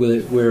example,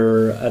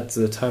 we're at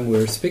the time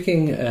we're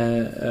speaking,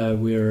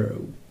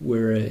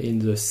 we're in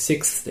the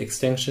 6th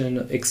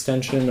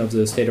extension of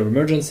the state of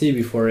emergency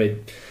before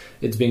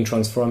it's being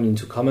transformed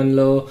into common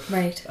law.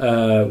 Right.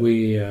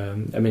 We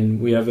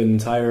have an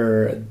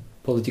entire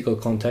political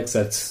context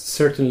that's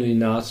certainly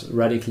not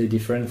radically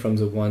different from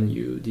the one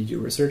you did your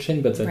research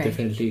in, but that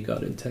definitely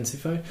got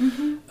intensified.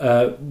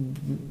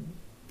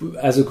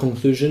 As a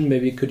conclusion,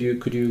 maybe could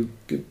you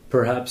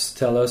perhaps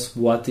tell us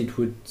what it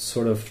would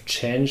sort of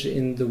change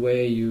in the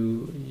way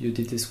you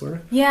did this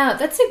work? Yeah,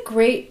 that's a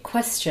great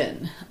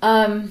question.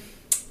 In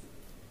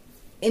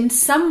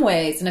some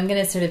ways, and I'm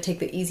going to sort of take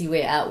the easy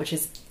way out, which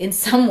is in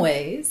some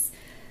ways,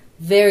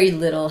 very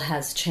little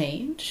has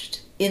changed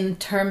in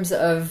terms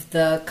of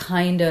the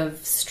kind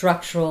of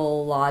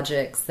structural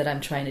logics that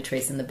I'm trying to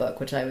trace in the book,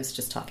 which I was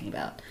just talking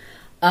about.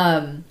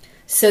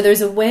 So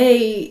there's a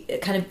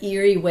kind of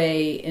eerie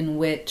way in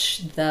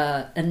which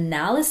the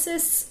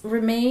analysis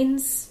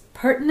remains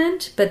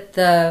pertinent, but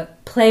the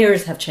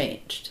players have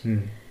changed.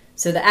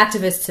 So the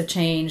activists have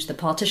changed, the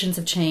politicians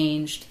have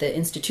changed, the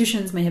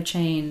institutions may have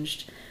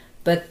changed,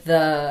 but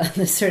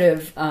the sort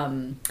of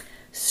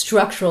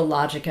structural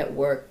logic at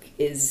work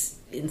is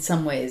in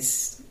some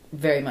ways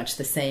very much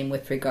the same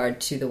with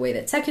regard to the way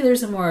that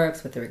secularism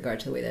works, with regard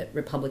to the way that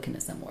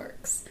republicanism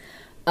works.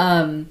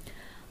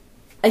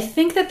 I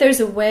think that there's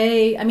a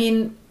way, I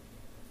mean,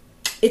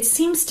 it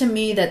seems to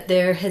me that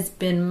there has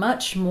been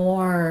much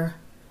more,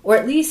 or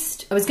at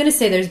least, I was going to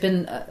say there's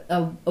been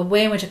a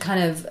way in which a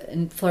kind of,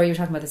 and Flora, you were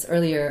talking about this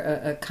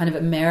earlier, a kind of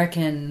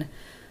American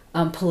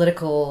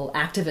political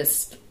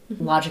activist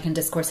logic and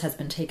discourse has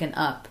been taken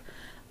up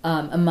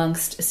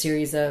amongst a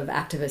series of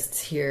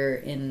activists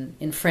here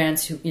in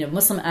France, who,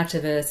 Muslim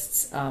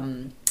activists,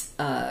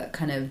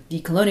 kind of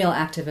decolonial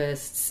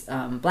activists,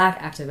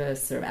 black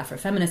activists, sort of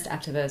Afro-feminist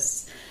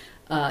activists,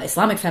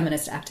 Islamic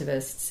feminist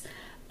activists,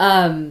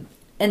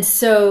 and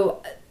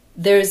so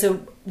there's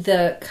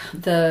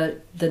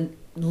the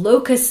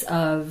locus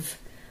of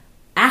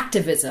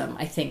activism,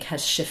 I think,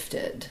 has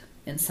shifted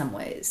in some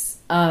ways.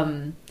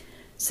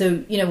 So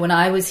when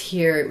I was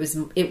here, it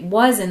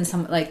was in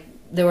some, like,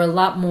 there were a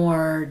lot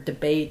more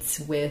debates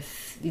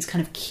with these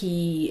kind of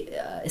key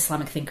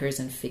Islamic thinkers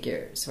and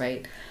figures,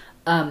 right?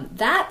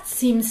 That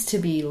seems to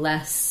be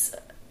less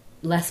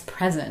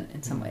present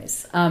in some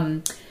ways.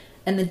 And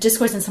the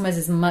discourse in some ways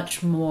is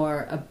much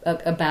more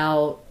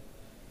about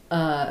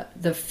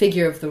the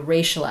figure of the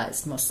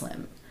racialized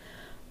Muslim,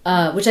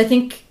 which I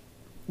think,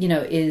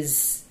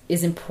 is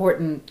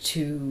important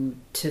to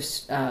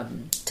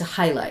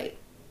highlight.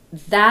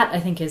 That, I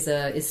think, is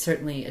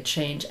certainly a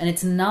change, and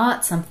it's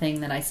not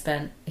something that I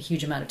spent a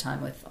huge amount of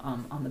time with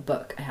on the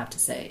book, I have to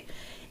say,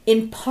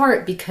 in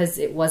part because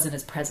it wasn't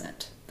as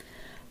present.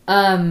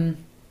 So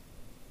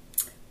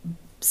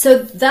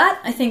that,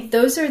 I think,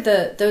 those are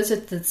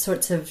the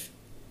sorts of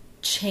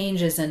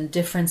changes and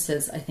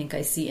differences I think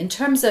I see in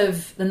terms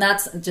of, and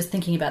that's just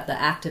thinking about the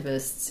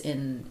activists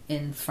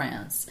in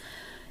France.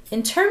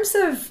 In terms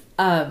of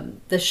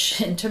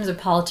in terms of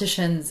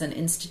politicians and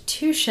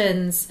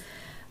institutions.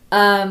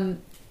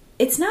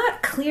 It's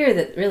not clear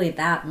that really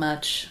that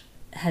much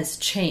has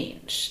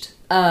changed.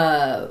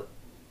 One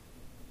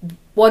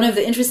of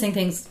the interesting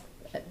things,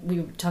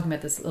 we were talking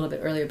about this a little bit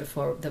earlier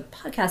before the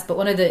podcast, but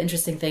one of the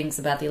interesting things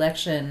about the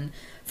election,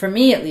 for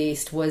me at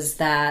least, was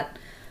that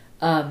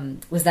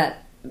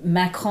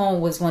Macron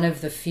was one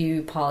of the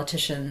few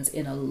politicians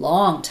in a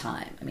long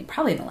time, I mean,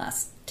 probably in the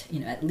last,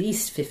 at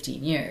least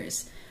 15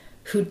 years,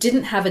 who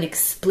didn't have an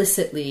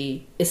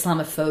explicitly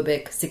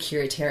Islamophobic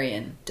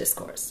secularitarian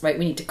discourse, right?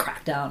 We need to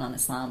crack down on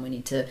Islam. We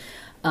need to,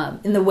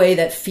 in the way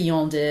that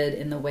Fillon did,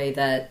 in the way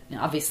that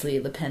obviously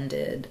Le Pen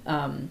did,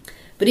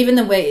 but even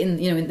the way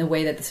in the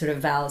way that the sort of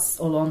Valls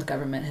Hollande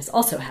government has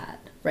also had,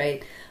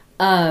 right?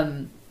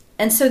 And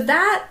so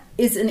that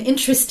is an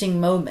interesting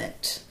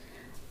moment.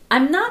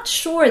 I'm not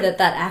sure that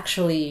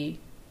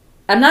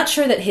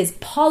his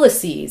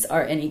policies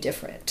are any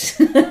different,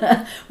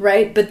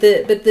 right? But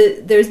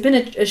there's been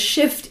a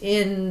shift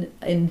in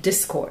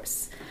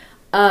discourse.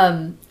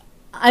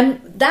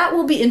 That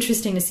will be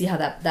interesting to see how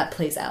that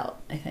plays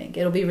out. I think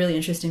it'll be really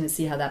interesting to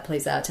see how that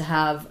plays out. To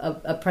have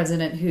a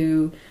president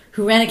who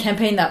ran a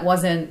campaign that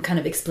wasn't kind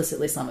of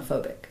explicitly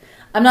Islamophobic.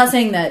 I'm not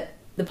saying that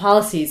the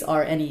policies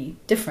are any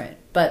different,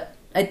 but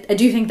I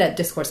do think that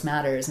discourse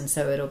matters, and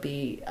so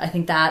I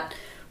think that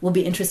will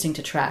be interesting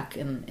to track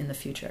in the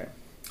future.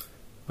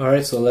 All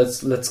right, so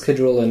let's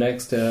schedule the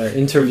next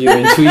interview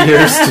in 2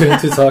 years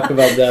to talk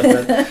about that.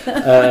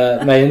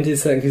 But, Mayanthi,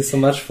 thank you so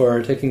much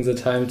for taking the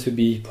time to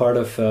be part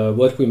of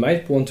what we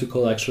might want to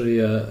call actually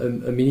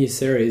a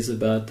mini-series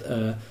about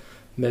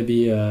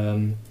maybe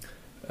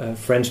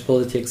French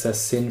politics as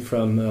seen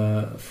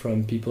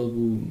from people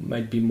who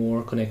might be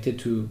more connected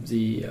to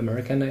the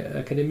American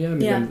academia. I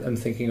mean, I'm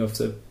thinking of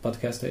the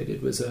podcast I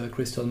did with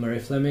Crystal Mary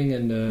Fleming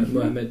and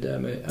Mohamed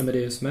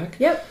Amadeus Mack.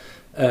 Yep.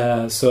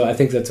 So I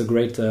think that's a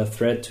great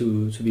thread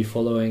to be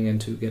following and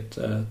to get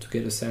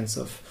a sense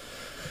of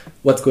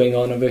what's going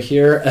on over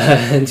here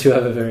and to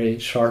have a very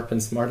sharp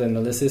and smart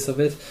analysis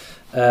of it.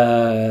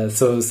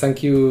 So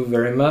thank you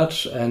very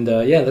much, and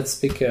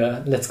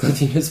let's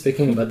continue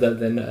speaking about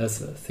that then as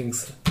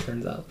things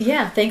turns out.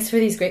 Yeah, thanks for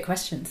these great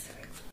questions.